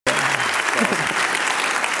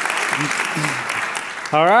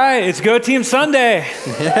All right, it's Go Team Sunday.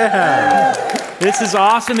 Yeah. This is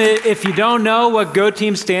awesome. If you don't know what Go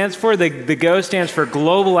Team stands for, the Go stands for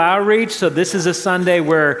Global Outreach. So this is a Sunday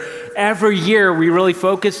where every year we really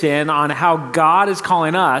focus in on how God is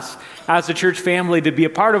calling us as a church family to be a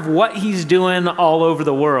part of what he's doing all over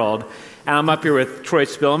the world. And I'm up here with Troy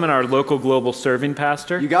Spillman, our local global serving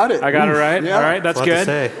pastor. You got it. I got it right? Yeah. All right, that's good.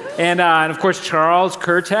 And of course, Charles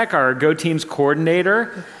Kurtek, our Go Team's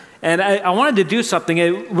coordinator. And I wanted to do something.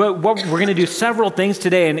 We're going to do several things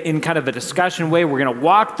today in kind of a discussion way. We're going to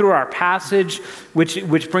walk through our passage,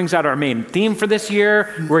 which brings out our main theme for this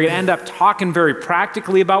year. We're going to end up talking very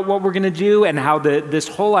practically about what we're going to do and how this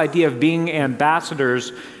whole idea of being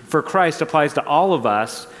ambassadors for Christ applies to all of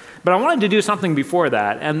us. But I wanted to do something before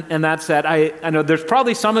that, and that's that I know there's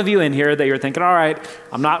probably some of you in here that you're thinking, all right,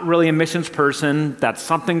 I'm not really a missions person. That's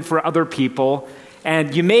something for other people.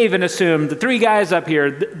 And you may even assume the three guys up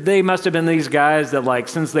here, they must have been these guys that, like,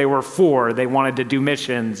 since they were 4, they wanted to do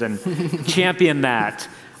missions and champion that,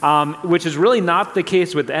 which is really not the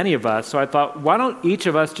case with any of us. So I thought, why don't each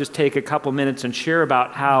of us just take a couple minutes and share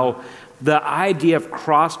about how the idea of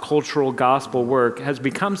cross-cultural gospel work has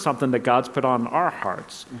become something that God's put on our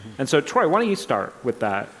hearts. And so, Troy, why don't you start with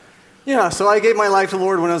that? Yeah, so I gave my life to the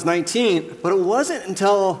Lord when I was 19, but it wasn't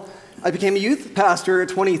until I became a youth pastor at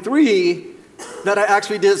 23 that I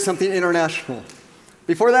actually did something international.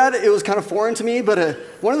 Before that, it was kind of foreign to me, but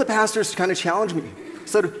one of the pastors kind of challenged me.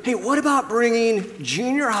 Said, hey, what about bringing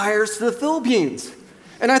junior hires to the Philippines?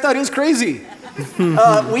 And I thought it was crazy.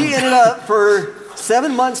 We ended up for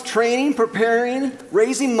 7 months training, preparing,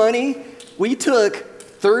 raising money. We took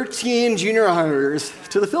 13 junior hires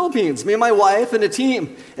to the Philippines, me and my wife and a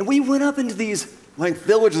team. And we went up into these like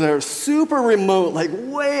villages that are super remote, like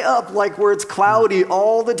way up, like where it's cloudy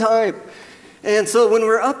all the time. And so when we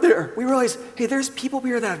were up there, we realized, hey, there's people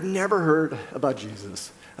here that have never heard about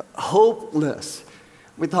Jesus. Hopeless.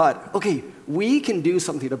 We thought, okay, we can do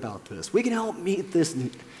something about this. We can help meet this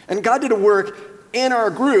need. And God did a work in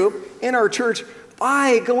our group, in our church,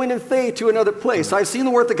 by going in faith to another place. So I've seen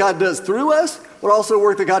the work that God does through us, but also the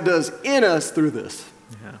work that God does in us through this.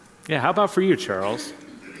 Yeah, how about for you, Charles?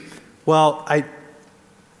 Well, I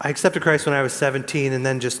accepted Christ when I was 17 and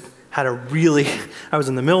then just had I was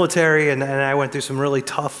in the military and I went through some really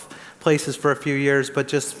tough places for a few years, but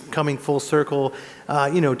just coming full circle,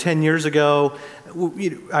 10 years ago,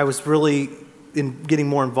 I was really getting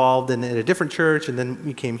more involved in a different church, and then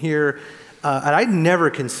we came here, and I never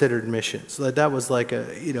considered missions. That was like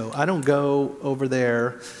I don't go over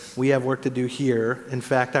there. We have work to do here. In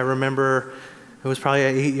fact, I remember it was probably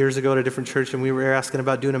 8 years ago at a different church, and we were asking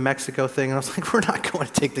about doing a Mexico thing, and I was like, we're not going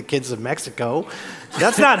to take the kids to Mexico.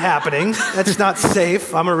 That's not happening. That's not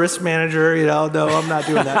safe. I'm a risk manager, no, I'm not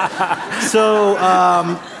doing that.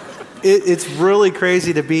 So it's really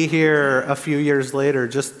crazy to be here a few years later,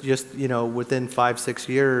 just within 5-6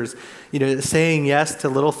 years, saying yes to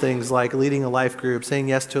little things like leading a life group, saying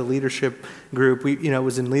yes to a leadership group. It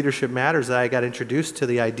was in Leadership Matters that I got introduced to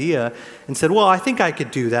the idea and said, well, I think I could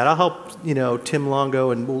do that. I'll help, Tim Longo,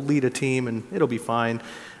 and we'll lead a team, and it'll be fine.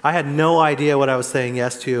 I had no idea what I was saying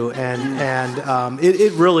yes to, and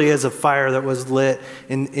it really is a fire that was lit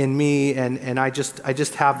in me, and I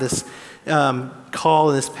just have this call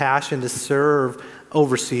and this passion to serve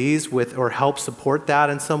overseas or help support that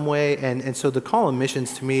in some way, and so the call on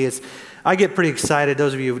missions to me is, I get pretty excited,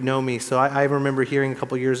 those of you who know me, so I remember hearing a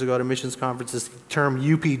couple years ago at a missions conference this term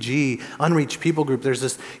UPG, Unreached People Group. There's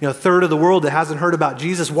this third of the world that hasn't heard about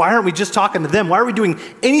Jesus. Why aren't we just talking to them? Why are we doing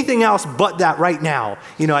anything else but that right now?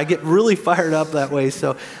 I get really fired up that way.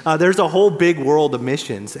 So there's a whole big world of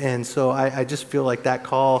missions, and so I just feel like that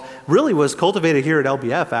call really was cultivated here at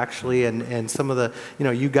LBF, actually, and some of the,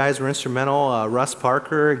 you guys were instrumental, Russ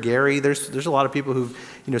Parker, Gary, there's a lot of people who've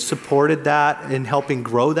supported that in helping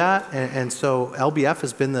grow that, and so LBF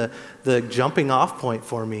has been the jumping off point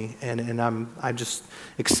for me, and I'm just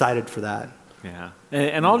excited for that. Yeah,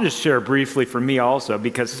 and I'll just share briefly for me also,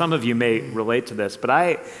 because some of you may relate to this,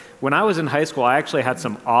 but when I was in high school, I actually had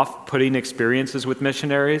some off-putting experiences with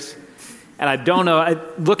missionaries. And I don't know,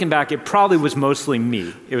 looking back, it probably was mostly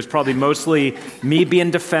me. It was probably mostly me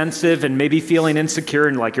being defensive and maybe feeling insecure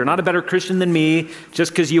and like, you're not a better Christian than me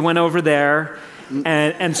just because you went over there.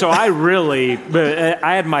 And so I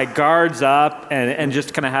had my guards up and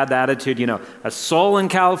just kind of had the attitude, a soul in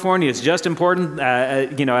California is just important,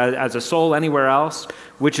 as a soul anywhere else,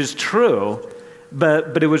 which is true.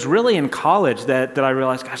 But it was really in college that I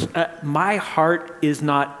realized, gosh, my heart is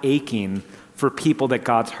not aching for people that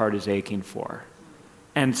God's heart is aching for.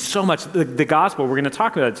 And so much, the gospel, we're going to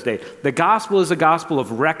talk about it today. The gospel is a gospel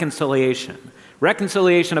of reconciliation.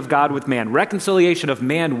 Reconciliation of God with man, reconciliation of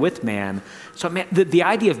man with man. So man, the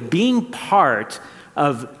idea of being part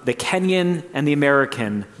of the Kenyan and the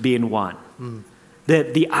American being one.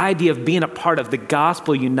 The idea of being a part of the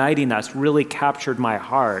gospel uniting us really captured my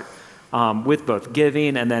heart with both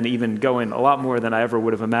giving and then even going a lot more than I ever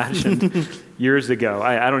would have imagined years ago.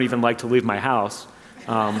 I don't even like to leave my house.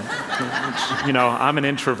 I'm an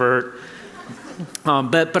introvert.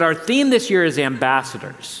 But our theme this year is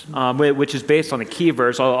ambassadors, which is based on a key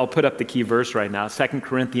verse. I'll put up the key verse right now, 2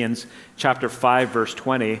 Corinthians chapter 5, verse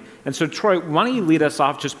 20. And so, Troy, why don't you lead us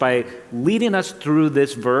off just by leading us through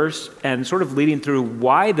this verse and sort of leading through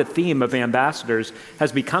why the theme of ambassadors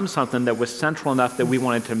has become something that was central enough that we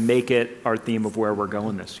wanted to make it our theme of where we're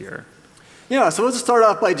going this year. Yeah, so let's start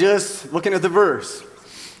off by just looking at the verse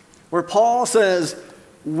where Paul says,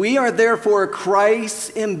 "We are therefore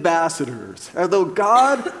Christ's ambassadors. Although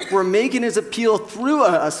God were making his appeal through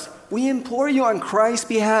us, we implore you on Christ's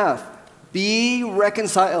behalf, be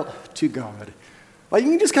reconciled to God." Like,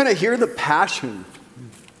 you can just kind of hear the passion.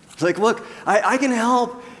 It's like, look, I can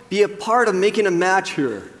help be a part of making a match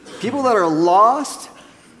here. People that are lost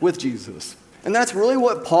with Jesus. And that's really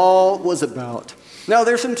what Paul was about. Now,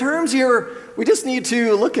 there's some terms here we just need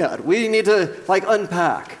to look at. We need to,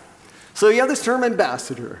 unpack. So you have this term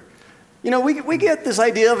ambassador. We get this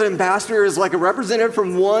idea of an ambassador as like a representative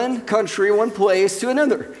from one country, one place to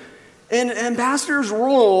another. And an ambassador's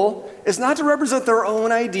role is not to represent their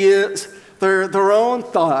own ideas, their own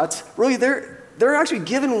thoughts. Really, they're actually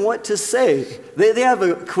given what to say. They have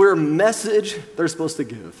a clear message they're supposed to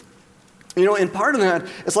give. And part of that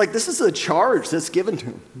is like this is a charge that's given to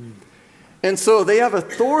them. And so they have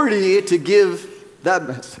authority to give that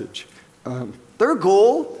message. Their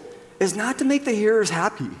goal is not to make the hearers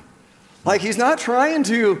happy. Like, he's not trying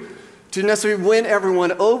to necessarily win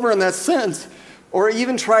everyone over in that sense, or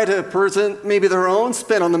even try to present maybe their own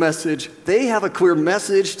spin on the message. They have a clear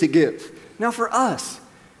message to give. Now for us,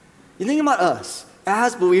 you think about us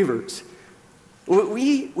as believers,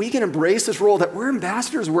 we can embrace this role that we're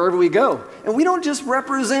ambassadors wherever we go. And we don't just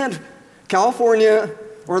represent California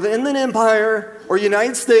or the Inland Empire or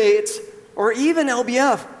United States or even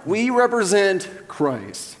LBF. We represent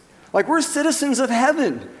Christ. Like, we're citizens of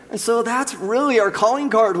heaven. And so that's really our calling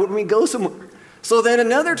card when we go somewhere. So then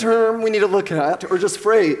another term we need to look at, or just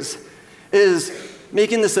phrase, is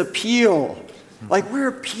making this appeal. Like, we're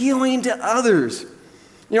appealing to others.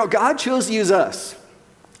 God chose to use us.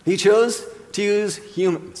 He chose to use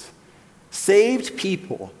humans, saved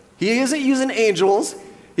people. He isn't using angels.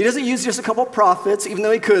 He doesn't use just a couple prophets, even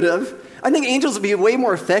though he could have. I think angels would be way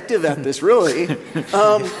more effective at this, really.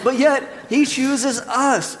 But yet, he chooses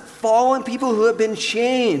us, fallen people who have been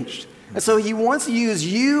changed. And so he wants to use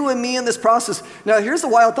you and me in this process. Now, here's the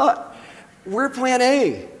wild thought. We're plan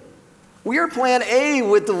A. We are plan A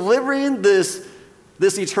with delivering this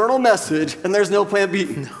eternal message, and there's no plan B.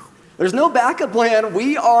 No. There's no backup plan.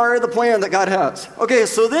 We are the plan that God has. Okay,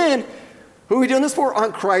 so then, who are we doing this for?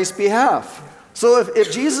 On Christ's behalf. So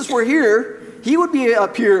if Jesus were here, he would be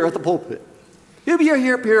up here at the pulpit. He would be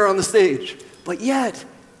up here on the stage. But yet,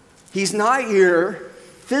 he's not here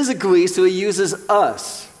physically, so he uses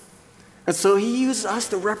us. And so he uses us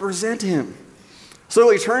to represent him.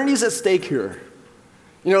 So eternity's at stake here.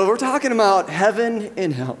 We're talking about heaven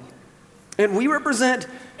and hell. And we represent,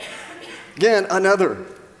 again,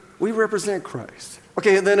 we represent Christ.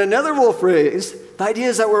 Okay, and then another little phrase, the idea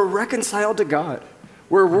is that we're reconciled to God,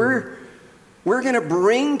 where we're going to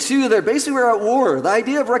bring to there. Basically, we're at war. The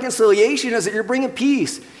idea of reconciliation is that you're bringing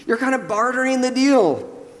peace. You're kind of bartering the deal.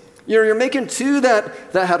 You're making two that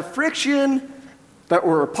had friction, that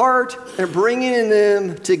were apart, and bringing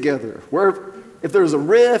them together. Where if there's a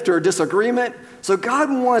rift or a disagreement, so God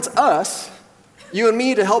wants us, you and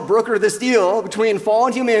me, to help broker this deal between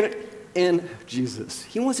fallen humanity and Jesus.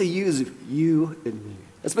 He wants to use you and me.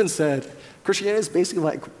 It's been said, Christianity is basically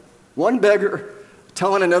like one beggar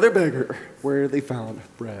telling another beggar where they found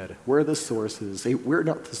bread, where the source is. We're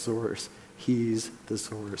not the source. He's the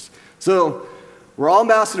source. So we're all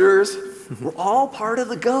ambassadors. We're all part of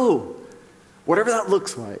the go, whatever that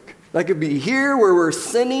looks like. That could be here where we're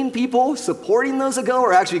sending people, supporting those that go,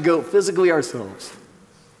 or actually go physically ourselves.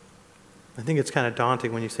 I think it's kind of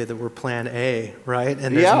daunting when you say that we're plan A, right?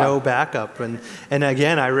 And there's no backup. And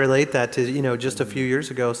again, I relate that to, just a few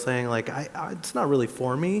years ago saying like, it's not really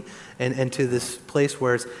for me. And to this place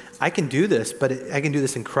where I can do this, but I can do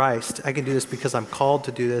this in Christ. I can do this because I'm called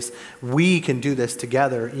to do this. We can do this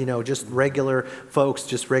together, just regular folks,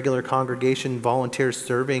 just regular congregation volunteers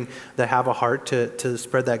serving that have a heart to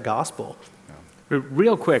spread that gospel.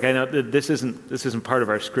 Real quick, I know that this isn't part of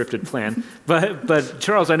our scripted plan, but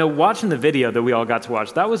Charles, I know watching the video that we all got to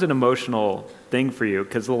watch, that was an emotional thing for you,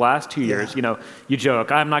 because the last 2 years, you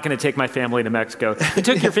joke, I'm not going to take my family to Mexico. You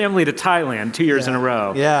took your family to Thailand 2 years in a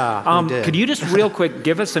row. Yeah, we did. Could you just real quick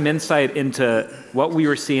give us some insight into what we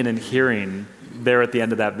were seeing and hearing there at the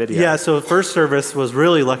end of that video? Yeah, so the first service was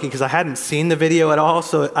really lucky because I hadn't seen the video at all.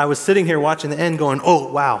 So I was sitting here watching the end going,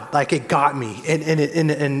 oh, wow, like it got me.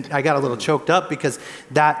 And I got a little choked up because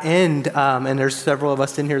that end, and there's several of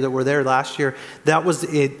us in here that were there last year, that was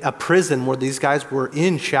a prison where these guys were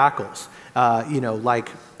in shackles, like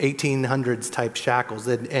 1800s type shackles.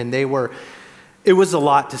 And they were... It was a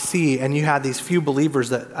lot to see, and you had these few believers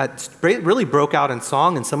that really broke out in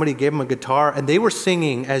song, and somebody gave them a guitar, and they were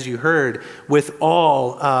singing, as you heard, with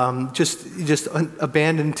all just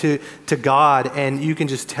abandoned to God, and you can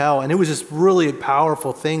just tell. And it was just really a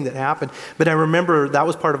powerful thing that happened. But I remember that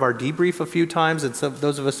was part of our debrief a few times, and so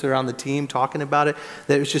those of us that are on the team talking about it,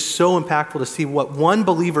 that it was just so impactful to see what one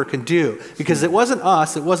believer can do, because it wasn't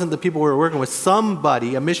us, it wasn't the people we were working with.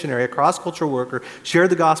 Somebody, a missionary, a cross-cultural worker, shared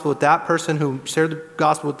the gospel with that person who shared the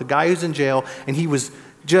gospel with the guy who's in jail, and he was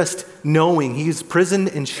just knowing he's prisoned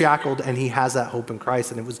and shackled, and he has that hope in Christ,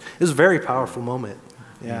 and it was a very powerful moment.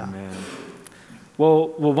 Yeah. Amen. Well,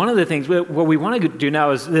 one of the things what we want to do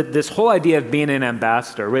now is this whole idea of being an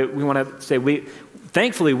ambassador. We want to say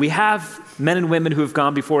thankfully we have men and women who have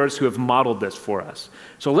gone before us who have modeled this for us.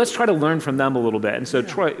 So let's try to learn from them a little bit. And so,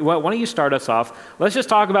 Troy, why don't you start us off? Let's just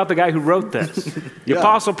talk about the guy who wrote this, the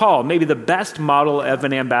Apostle Paul, maybe the best model of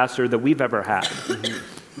an ambassador that we've ever had.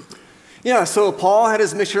 Yeah, so Paul had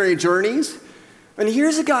his missionary journeys, and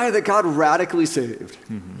here's a guy that God radically saved.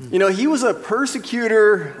 Mm-hmm. He was a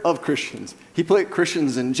persecutor of Christians. He put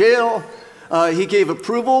Christians in jail. He gave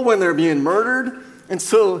approval when they're being murdered. And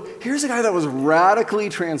so here's a guy that was radically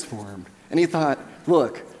transformed. And he thought,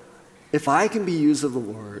 look, if I can be used of the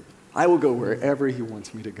Lord, I will go wherever he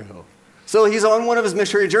wants me to go. So he's on one of his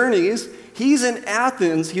missionary journeys. He's in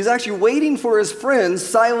Athens. He's actually waiting for his friends,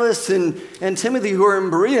 Silas and Timothy, who are in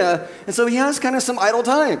Berea. And so he has kind of some idle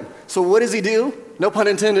time. So what does he do? No pun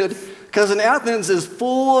intended, because in Athens is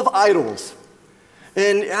full of idols.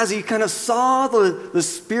 And as he kind of saw the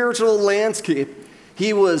spiritual landscape,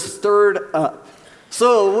 he was stirred up.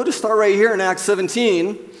 So we'll just start right here in Acts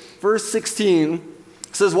 17, verse 16.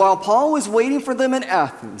 It says, while Paul was waiting for them in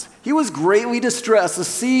Athens, he was greatly distressed to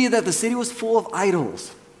see that the city was full of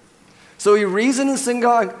idols. So he reasoned in the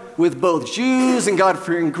synagogue with both Jews and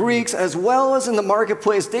God-fearing Greeks, as well as in the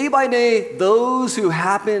marketplace, day by day, those who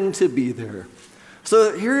happened to be there.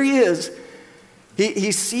 So here he is.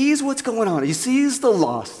 He sees what's going on. He sees the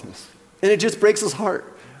lostness, and it just breaks his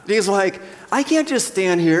heart. He's like, I can't just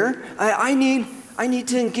stand here. I need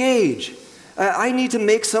to engage. I need to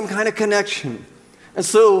make some kind of connection. And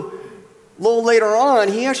so a little later on,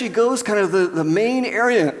 he actually goes kind of the main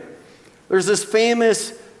area. There's this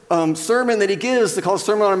famous sermon that he gives called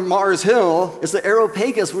Sermon on Mars Hill. It's the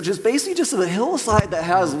Areopagus, which is basically just a hillside that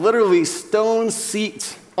has literally stone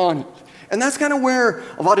seats on it. And that's kind of where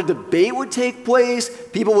a lot of debate would take place.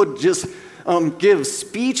 People would just give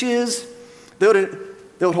speeches. They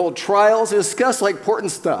would hold trials, discuss like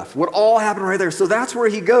important stuff. Would all happen right there. So that's where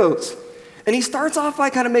he goes. And he starts off by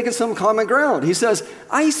kind of making some common ground. He says,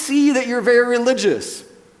 I see that you're very religious.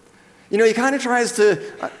 He kind of tries to,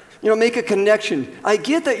 make a connection. I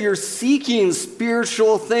get that you're seeking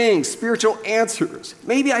spiritual things, spiritual answers.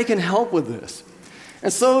 Maybe I can help with this.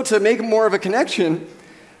 And so to make more of a connection,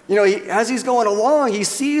 as he's going along, he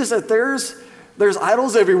sees that there's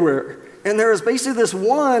idols everywhere. And there's basically this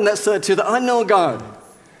one that said, to the unknown God.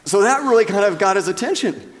 So that really kind of got his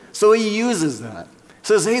attention. So he uses that.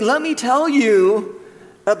 Says, hey, let me tell you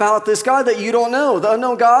about this God that you don't know. The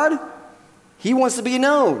unknown God, he wants to be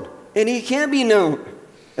known, and he can't be known.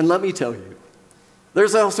 And let me tell you.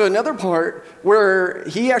 There's also another part where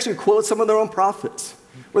he actually quotes some of their own prophets,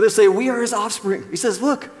 where they say, we are his offspring. He says,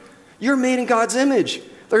 look, you're made in God's image.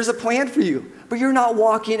 There's a plan for you, but you're not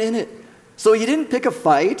walking in it. So he didn't pick a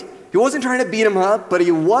fight. He wasn't trying to beat him up, but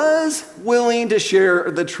he was willing to share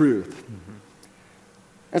the truth.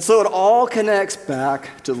 And so it all connects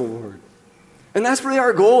back to the Lord. And that's really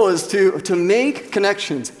our goal, is to make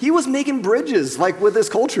connections. He was making bridges, like with this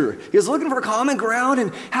culture. He was looking for common ground,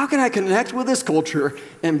 and how can I connect with this culture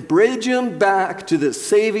and bridge them back to the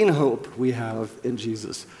saving hope we have in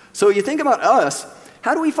Jesus? So you think about us,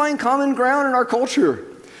 how do we find common ground in our culture?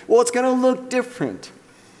 Well, it's going to look different.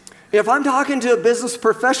 If I'm talking to a business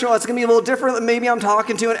professional, it's going to be a little different than maybe I'm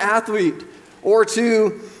talking to an athlete or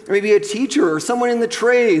to maybe a teacher or someone in the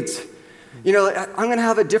trades. I'm going to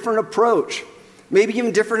have a different approach, maybe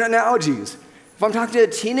even different analogies. If If I'm talking to a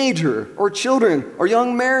teenager or children or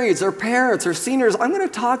young marrieds or parents or seniors, I'm going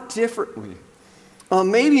to talk differently.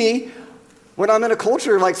 Maybe when I'm in a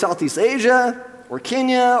culture like Southeast Asia or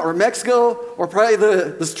Kenya or Mexico or probably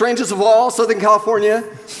the strangest of all, Southern California,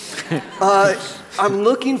 I'm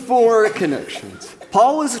looking for connections.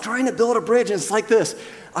 Paul was trying to build a bridge, and it's like this.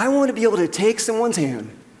 I want to be able to take someone's hand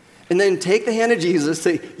and then take the hand of Jesus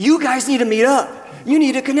and say, you guys need to meet up. You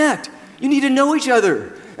need to connect. You need to know each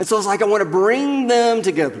other. And so it's like I want to bring them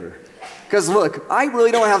together. Because look, I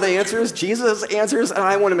really don't have the answers. Jesus answers, and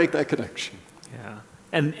I want to make that connection. Yeah.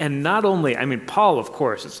 And not only, I mean, Paul, of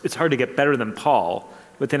course, it's hard to get better than Paul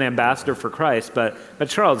with an ambassador for Christ, but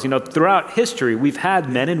Charles, throughout history, we've had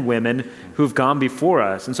men and women who've gone before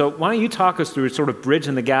us. And so why don't you talk us through sort of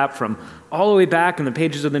bridging the gap from all the way back in the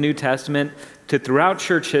pages of the New Testament to throughout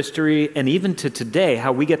church history and even to today,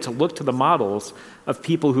 how we get to look to the models of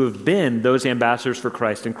people who have been those ambassadors for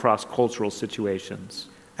Christ in cross-cultural situations.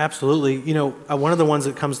 Absolutely. One of the ones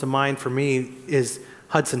that comes to mind for me is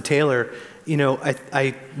Hudson Taylor.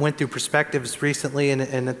 I went through Perspectives recently,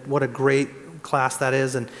 and what a great class that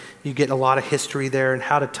is, and you get a lot of history there and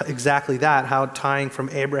how to exactly that, how tying from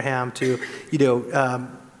Abraham to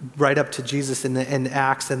right up to Jesus in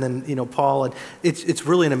Acts, and then Paul, and it's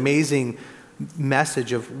really an amazing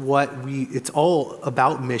message of it's all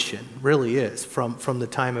about mission, really is, from the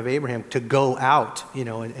time of Abraham to go out,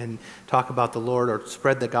 and talk about the Lord or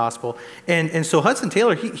spread the gospel. And so Hudson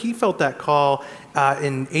Taylor, he felt that call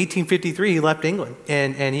in 1853. He left England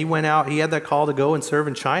and he went out. He had that call to go and serve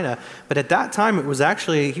in China. But at that time, it was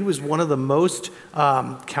actually, he was one of the most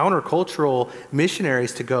countercultural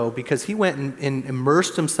missionaries to go, because he went and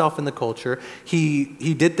immersed himself in the culture.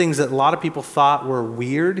 He did things that a lot of people thought were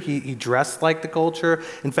weird. He dressed like the culture.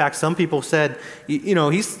 In fact, some people said,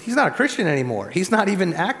 he's not a Christian anymore. He's not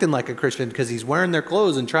even acting like a Christian because he's wearing their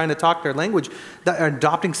clothes and trying to talk their language,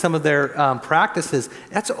 adopting some of their practices.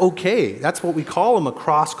 That's okay. That's what we call him, a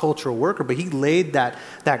cross-cultural worker. But he laid that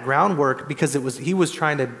groundwork because he was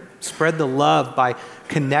trying to spread the love by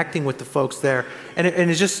connecting with the folks there. And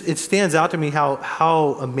it stands out to me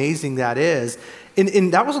how amazing that is.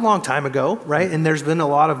 And that was a long time ago, right? And there's been a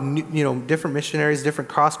lot of different missionaries, different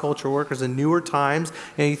cross-cultural workers in newer times.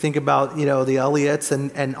 And you think about the Elliots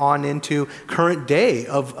and on into current day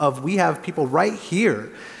of we have people right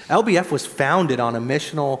here. LBF was founded on a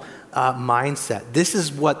missional mindset. This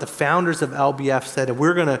is what the founders of LBF said, and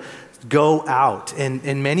we're going to go out.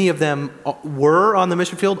 And many of them were on the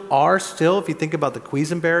mission field, are still. If you think about the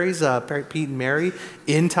Quisenberries, Pete and Mary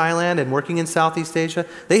in Thailand and working in Southeast Asia,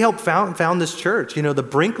 they helped found this church. The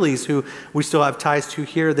Brinkleys, who we still have ties to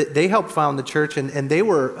here, they helped found the church, and they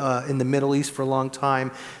were in the Middle East for a long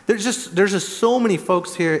time. There's just so many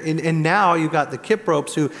folks here, and now you've got the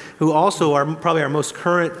Kipropes, who also are probably our most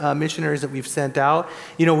current missionaries that we've sent out.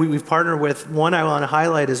 We've partnered with one I want to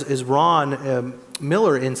highlight is Ron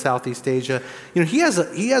Miller in Southeast Asia. He has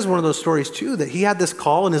one of those stories too, that he had this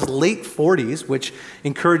call in his late 40s, which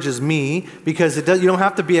encourages me, because you don't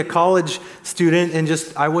have to be a college student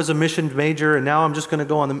and I was a mission major and now I'm just going to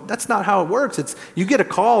go on them. That's not how it works. It's you get a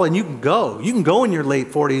call and you can go. You can go in your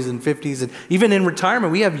late 40s and 50s, and even in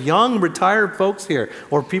retirement. We have young retired folks here,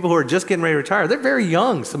 or people who are just getting ready to retire. They're very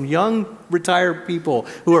young. Some young retired people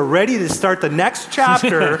who are ready to start the next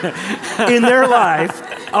chapter in their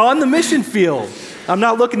life on the mission field. I'm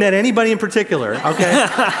not looking at anybody in particular, okay?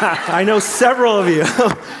 I know several of you.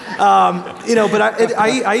 But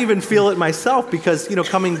I even feel it myself, because,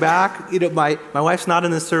 coming back, my wife's not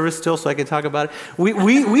in the service still, so I can talk about it.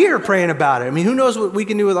 We are praying about it. I mean, who knows what we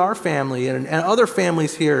can do with our family and other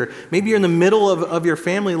families here. Maybe you're in the middle of your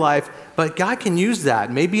family life, but God can use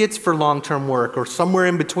that. Maybe it's for long-term work or somewhere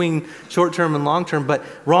in between short-term and long-term. But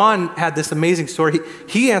Ron had this amazing story.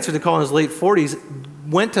 He answered the call in his late 40s,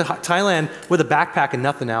 went to Thailand with a backpack and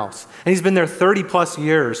nothing else. And he's been there 30 plus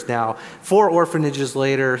years now, 4 orphanages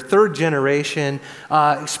later, 3rd generation,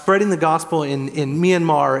 spreading the gospel in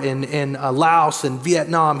Myanmar, in Laos and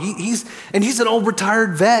Vietnam. He's an old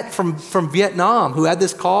retired vet from Vietnam who had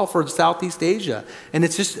this call for Southeast Asia. And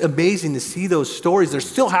it's just amazing to see those stories. They're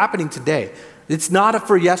still happening today. It's not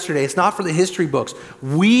for yesterday. It's not for the history books.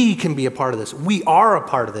 We can be a part of this. We are a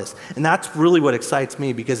part of this. And that's really what excites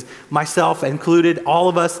me, because myself included, all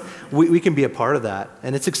of us, we can be a part of that.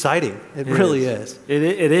 And it's exciting. It really is. It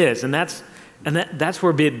is. And that's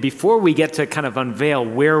where, before we get to kind of unveil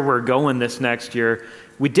where we're going this next year,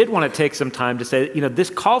 we did want to take some time to say, this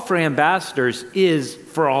call for ambassadors is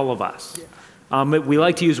for all of us. Yeah. We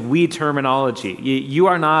like to use we terminology. You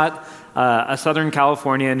are not a Southern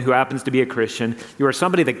Californian who happens to be a Christian. You are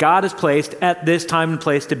somebody that God has placed at this time and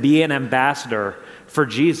place to be an ambassador for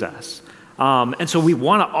Jesus. And so we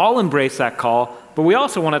want to all embrace that call, but we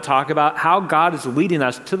also want to talk about how God is leading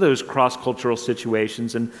us to those cross-cultural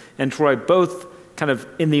situations. And Troy, both kind of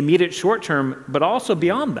in the immediate short term, but also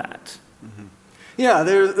beyond that. Yeah,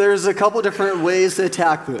 there's a couple different ways to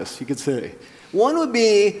attack this, you could say. One would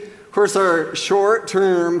be, of course, our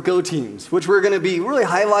short-term go teams, which we're going to be really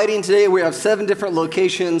highlighting today. We have 7 different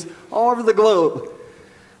locations all over the globe.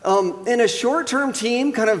 And a short-term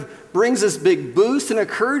team kind of brings this big boost and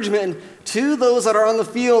encouragement to those that are on the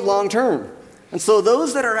field long-term. And so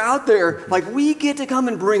those that are out there, like, we get to come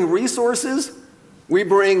and bring resources. We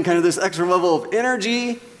bring kind of this extra level of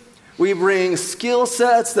energy. We bring skill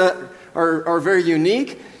sets that are very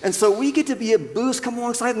unique. And so we get to be a boost, come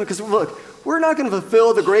alongside them, because look, we're not going to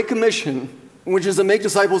fulfill the Great Commission, which is to make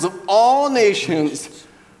disciples of all nations,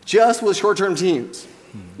 just with short-term teams.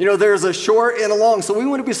 You know, there's a short and a long. So we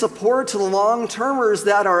want to be support to the long-termers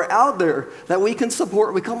that are out there that we can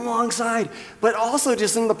support. We come alongside. But also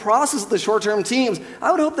just in the process of the short-term teams,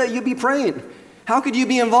 I would hope that you'd be praying. How could you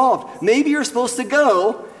be involved? Maybe you're supposed to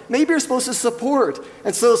go. Maybe you're supposed to support.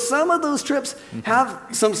 And so some of those trips have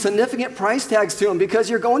some significant price tags to them because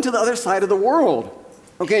you're going to the other side of the world.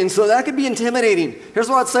 Okay, and so that could be intimidating. Here's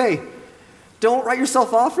what I'd say. Don't write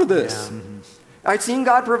yourself off for this. Yeah. I've seen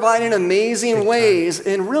God provide in amazing ways,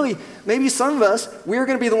 and really, maybe some of us, we're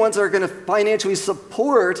going to be the ones that are going to financially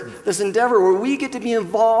support this endeavor where we get to be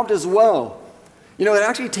involved as well. You know, it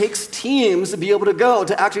actually takes teams to be able to go,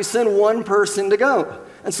 to actually send one person to go.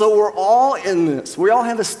 And so we're all in this. We all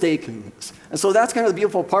have a stake in this. And so that's kind of the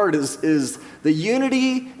beautiful part is the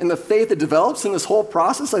unity and the faith that develops in this whole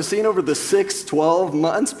process I've seen over the 6-12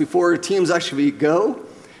 months before teams actually go.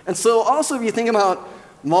 And so also if you think about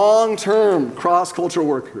long-term cross-cultural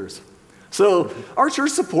workers. So our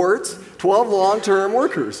church supports 12 long-term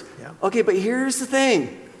workers. Yeah. Okay, but here's the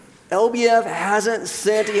thing. LBF hasn't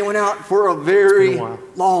sent anyone out for a very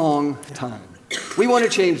long time. We want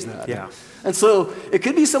to change that. Yeah. And so it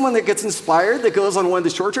could be someone that gets inspired, that goes on one of the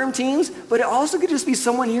short-term teams, but it also could just be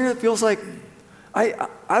someone here that feels like,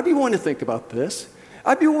 I'd be willing to think about this.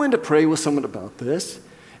 I'd be willing to pray with someone about this.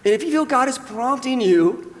 And if you feel God is prompting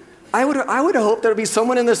you, I would hope there would be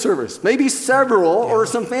someone in the service, maybe several or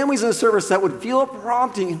some families in the service that would feel a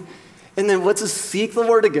prompting, and then let's just seek the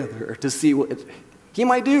Lord together to see what He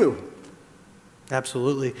might do.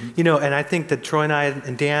 Absolutely. You know, and I think that Troy and I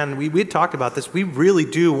and Dan, we had talked about this. We really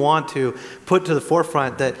do want to put to the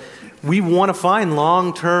forefront that we want to find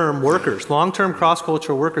long-term workers, long-term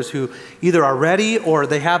cross-cultural workers who either are ready or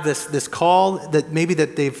they have this call that maybe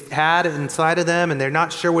that they've had inside of them and they're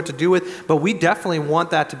not sure what to do with, but we definitely want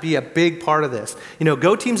that to be a big part of this. You know,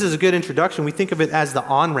 Go Teams is a good introduction. We think of it as the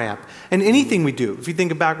on-ramp. And anything we do, if you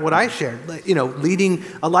think about what I shared, you know, leading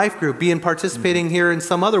a life group, participating here in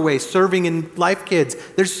some other way, serving in Life Kids,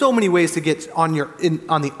 there's so many ways to get on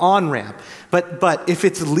the on-ramp. But if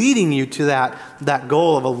it's leading you to that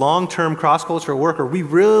goal of a long-term cross-cultural worker, we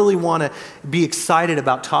really want to be excited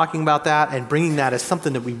about talking about that and bringing that as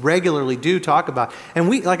something that we regularly do talk about. And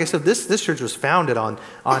we, like I said, this church was founded on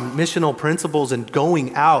missional principles and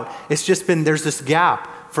going out. It's just been, there's this gap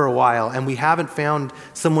for a while, and we haven't found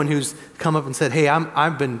someone who's come up and said, hey,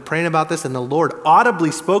 I've been praying about this, and the Lord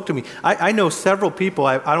audibly spoke to me. I know several people,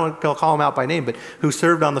 I don't want to call them out by name, but who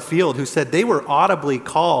served on the field, who said they were audibly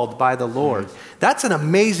called by the Lord. That's an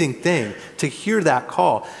amazing thing to hear that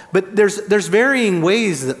call. But there's varying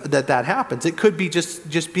ways that happens. It could be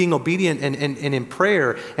just being obedient and in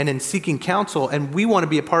prayer and in seeking counsel, and we want to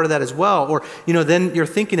be a part of that as well. Or, you know, then you're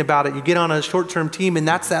thinking about it, you get on a short-term team, and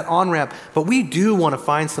that's that on-ramp. But we do want to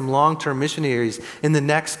find some long-term missionaries in the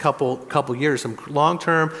next couple years, some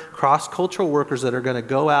long-term cross-cultural workers that are going to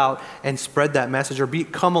go out and spread that message or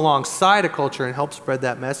come alongside a culture and help spread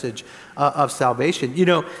that message of salvation. You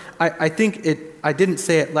know, I think I didn't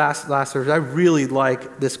say it last service. I really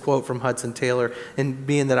like this quote from Hudson Taylor, and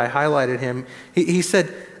being that I highlighted him, he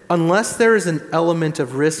said, unless there is an element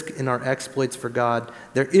of risk in our exploits for God,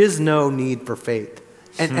 there is no need for faith.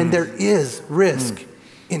 And there is risk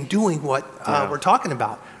in doing what we're talking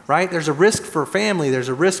about, right? There's a risk for family. There's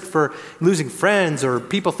a risk for losing friends or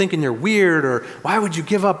people thinking you're weird, or why would you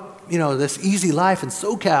give up, you know, this easy life in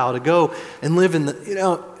SoCal to go and live in the, you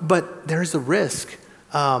know, but there's a risk.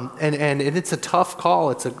 And it's a tough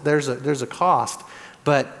call. There's a cost,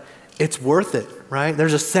 but it's worth it, right?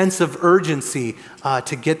 There's a sense of urgency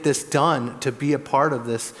to get this done, to be a part of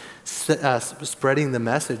this, spreading the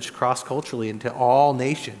message cross-culturally into all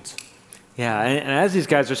nations. Yeah, and as these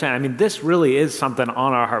guys are saying, I mean, this really is something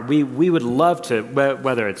on our heart. We would love to,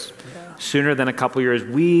 whether it's sooner than a couple years,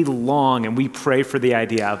 we long and we pray for the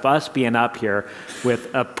idea of us being up here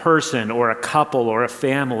with a person or a couple or a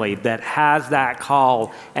family that has that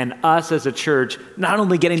call, and us as a church not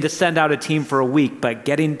only getting to send out a team for a week, but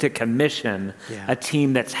getting to commission a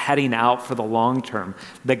team that's heading out for the long term.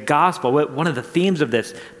 The gospel, one of the themes of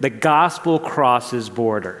this, the gospel crosses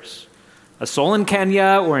borders. A soul in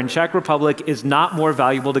Kenya or in Czech Republic is not more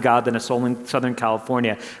valuable to God than a soul in Southern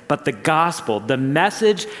California. But the gospel, the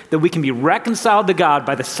message that we can be reconciled to God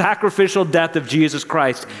by the sacrificial death of Jesus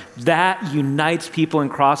Christ, that unites people and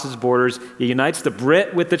crosses borders. It unites the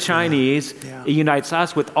Brit with the Chinese. It unites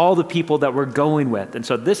us with all the people that we're going with. And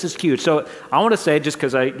so this is huge. So I want to say, just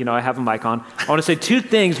because I have a mic on, I want to say two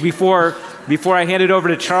things before I hand it over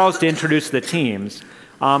to Charles to introduce the teams.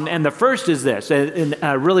 And the first is this, and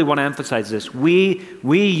I really want to emphasize this. We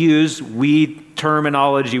use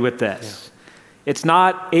terminology with this. It's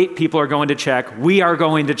not 8 people are going to Czech. We are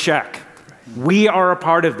going to Czech. We are a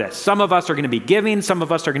part of this. Some of us are going to be giving. Some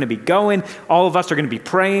of us are going to be going. All of us are going to be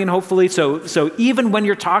praying, hopefully. So even when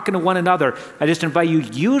you're talking to one another, I just invite you,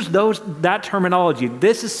 use that terminology.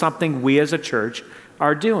 This is something we as a church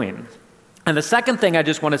are doing. And the second thing I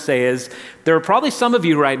just want to say is there are probably some of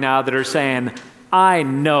you right now that are saying, I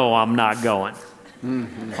know I'm not going.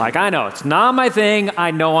 Like, I know it's not my thing.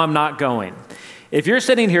 I know I'm not going. If you're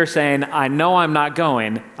sitting here saying, I know I'm not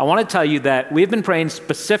going, I want to tell you that we've been praying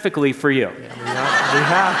specifically for you. We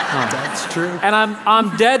have. That's true. And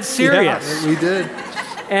I'm dead serious. Yeah, we did.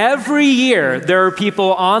 Every year, there are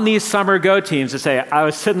people on these summer Go teams that say, I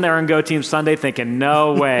was sitting there on Go Team Sunday thinking,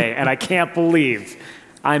 no way, and I can't believe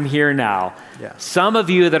I'm here now. Yeah. Some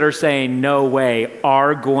of you that are saying no way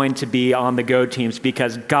are going to be on the Go teams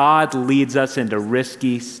because God leads us into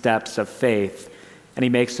risky steps of faith, and he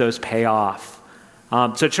makes those pay off.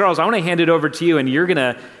 So Charles, I want to hand it over to you, and you're going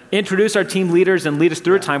to introduce our team leaders and lead us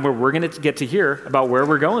through a time where we're going to get to hear about where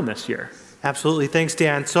we're going this year. Absolutely. Thanks,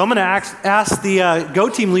 Dan. So I'm going to ask the Go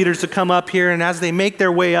team leaders to come up here, and as they make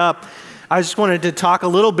their way up, I just wanted to talk a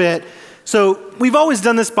little bit. So we've always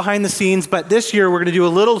done this behind the scenes, but this year we're going to do a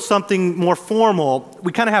little something more formal.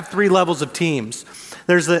 We kind of have 3 levels of teams.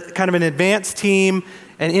 There's kind of an advanced team,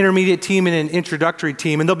 an intermediate team, and an introductory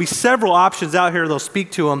team. And there'll be several options out here. They'll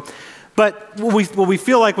speak to them. But what we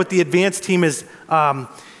feel like with the advanced team is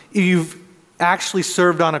you've actually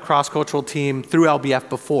served on a cross-cultural team through LBF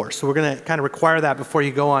before. So we're going to kind of require that before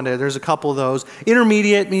you go on to, there's a couple of those.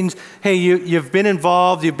 Intermediate means, hey, you've been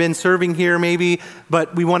involved, you've been serving here maybe,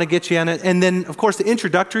 but we want to get you on it. And then, of course, the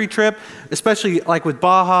introductory trip, especially like with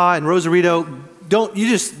Baja and Rosarito,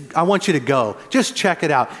 I want you to go. Just check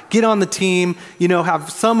it out. Get on the team, have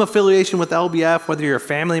some affiliation with LBF, whether you're a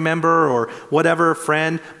family member or whatever,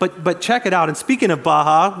 friend, but check it out. And speaking of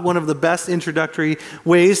Baja, one of the best introductory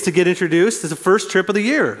ways to get introduced is the first trip of the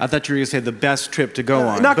year. I thought you were going to say the best trip to go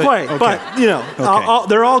on. Not quite, okay. but,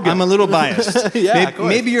 they're all good. I'm a little biased. Yeah,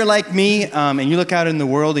 maybe you're like me, and you look out in the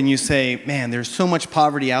world and you say, man, there's so much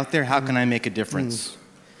poverty out there. How can I make a difference?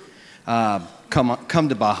 Come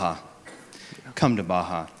to Baja. Come to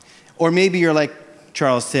Baja. Or maybe you're like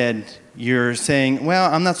Charles said, you're saying,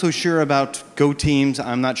 well, I'm not so sure about Go teams.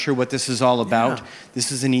 I'm not sure what this is all about. Yeah.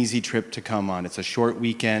 This is an easy trip to come on. It's a short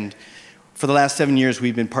weekend. For the last 7 years,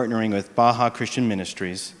 we've been partnering with Baja Christian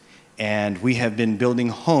Ministries, and we have been building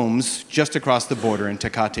homes just across the border in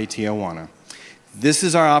Tecate, Tijuana. This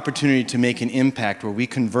is our opportunity to make an impact where we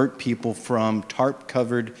convert people from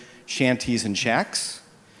tarp-covered shanties and shacks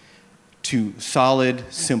to solid,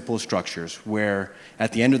 simple structures where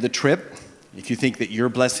at the end of the trip, if you think that you're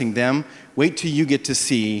blessing them, wait till you get to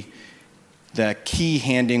see the key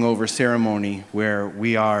handing over ceremony where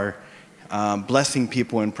we are blessing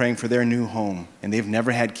people and praying for their new home, and they've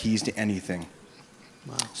never had keys to anything.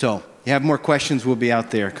 Wow. So, if you have more questions, we'll be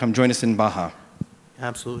out there. Come join us in Baja.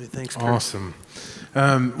 Absolutely. Thanks, Kurt. Awesome.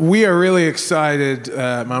 We are really excited.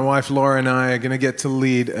 My wife Laura and I are going to get to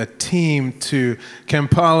lead a team to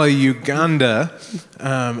Kampala, Uganda,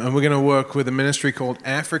 and we're going to work with a ministry called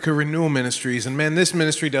Africa Renewal Ministries. And man, this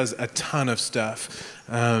ministry does a ton of stuff.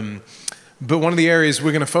 But one of the areas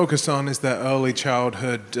we're going to focus on is the early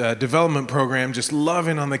childhood development program, just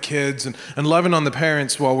loving on the kids and loving on the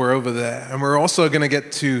parents while we're over there. And we're also going to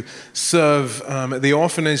get to serve at the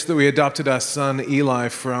orphanage that we adopted our son Eli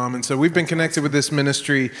from. And so we've been connected with this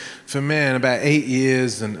ministry for, about 8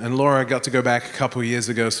 years. And Laura got to go back a couple years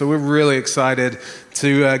ago. So we're really excited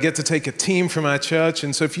to get to take a team from our church.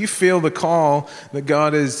 And so if you feel the call that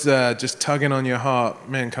God is just tugging on your heart,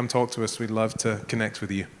 man, come talk to us. We'd love to connect with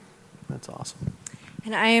you. That's awesome.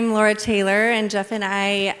 And I am Laura Taylor, and Jeff and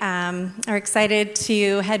I are excited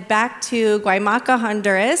to head back to Guaymaca,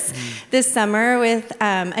 Honduras this summer with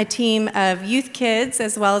a team of youth kids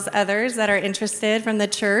as well as others that are interested from the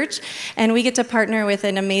church. And we get to partner with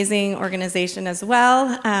an amazing organization as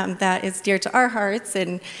well that is dear to our hearts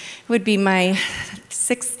and would be my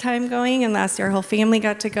 6th time going, and last year our whole family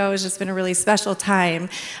got to go. It's just been a really special time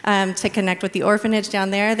to connect with the orphanage down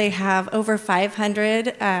there. They have over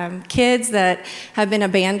 500 kids that have been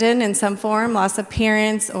abandoned in some form, loss of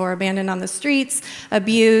parents, or abandoned on the streets,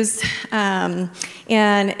 abused.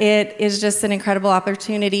 And it is just an incredible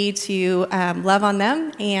opportunity to love on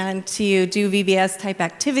them and to do VBS-type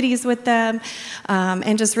activities with them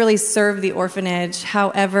and just really serve the orphanage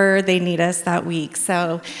however they need us that week.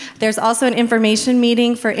 So there's also an information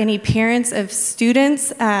meeting for any parents of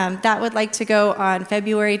students that would like to go on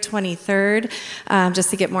February 23rd,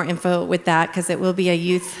 just to get more info with that, because it will be a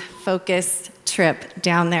youth-focused trip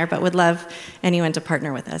down there, but would love anyone to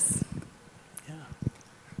partner with us.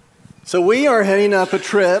 So we are heading up a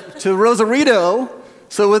trip to Rosarito.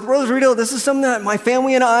 So with Rosarito, this is something that my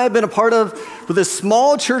family and I have been a part of with a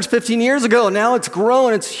small church 15 years ago. Now it's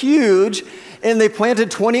grown, it's huge, and they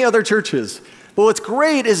planted 20 other churches. But what's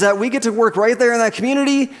great is that we get to work right there in that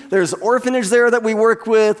community. There's orphanage there that we work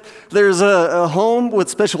with. There's a home with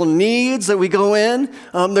special needs that we go in.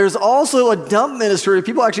 There's also a dump ministry.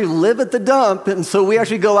 People actually live at the dump. And so we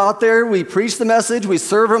actually go out there, we preach the message, we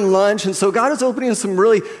serve them lunch. And so God is opening some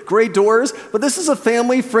really great doors. But this is a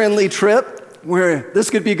family-friendly trip, where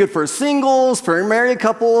this could be good for singles, for married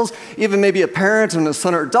couples, even maybe a parent and a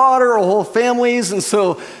son or daughter, or whole families. And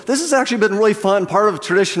so this has actually been really fun, part of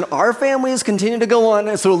tradition our families continue to go on,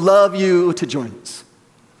 and so love you to join us.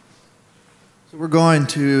 So we're going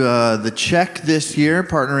to the Czech this year,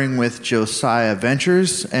 partnering with Josiah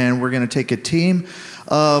Ventures, and we're going to take a team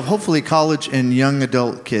of hopefully college and young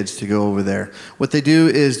adult kids to go over there. What they do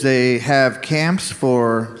is they have camps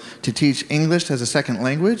to teach English as a second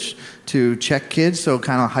language to Czech kids, so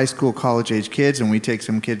kind of high school, college age kids, and we take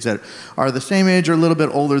some kids that are the same age or a little bit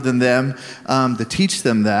older than them to teach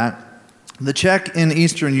them that. The Czech in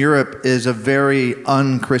Eastern Europe is a very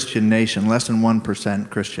un-Christian nation, less than 1%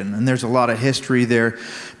 Christian. And there's a lot of history there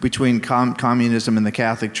between communism and the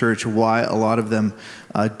Catholic Church, why a lot of them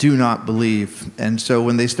do not believe. And so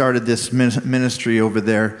when they started this ministry over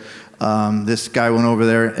there, this guy went over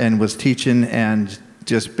there and was teaching and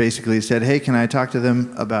just basically said, hey, can I talk to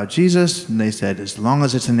them about Jesus? And they said, as long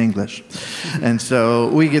as it's in English. And so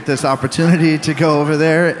we get this opportunity to go over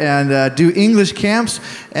there and do English camps.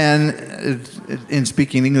 And in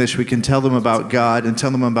speaking English, we can tell them about God and tell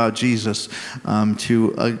them about Jesus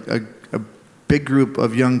to a big group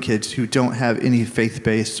of young kids who don't have any faith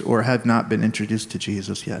base or have not been introduced to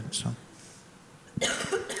Jesus yet. So.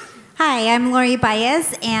 Hi, I'm Lori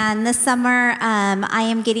Baez, and this summer I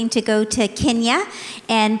am getting to go to Kenya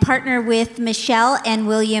and partner with Michelle and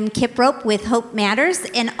William Kiprope with Hope Matters,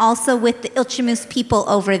 and also with the Ilchamus people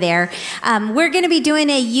over there. We're going to be doing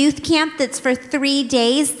a youth camp that's for 3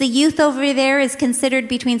 days. The youth over there is considered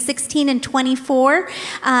between 16 and 24,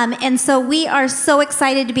 and so we are so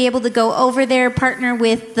excited to be able to go over there, partner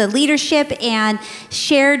with the leadership, and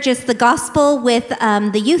share just the gospel with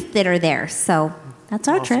the youth that are there. So that's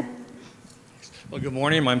our trip. Well, good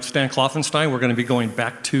morning. I'm Stan Klopfenstein. We're going to be going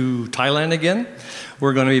back to Thailand again.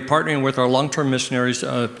 We're going to be partnering with our long-term missionaries,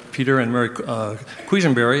 Peter and Mary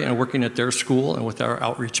Quisenberry, and working at their school and with our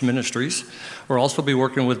outreach ministries. We'll also be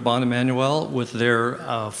working with Bon Emmanuel with their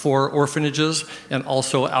 4 orphanages and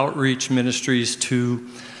also outreach ministries to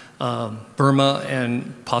Burma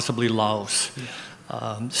and possibly Laos.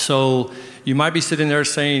 So you might be sitting there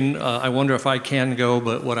saying, I wonder if I can go,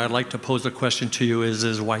 but what I'd like to pose a question to you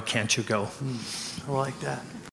is why can't you go? I like that.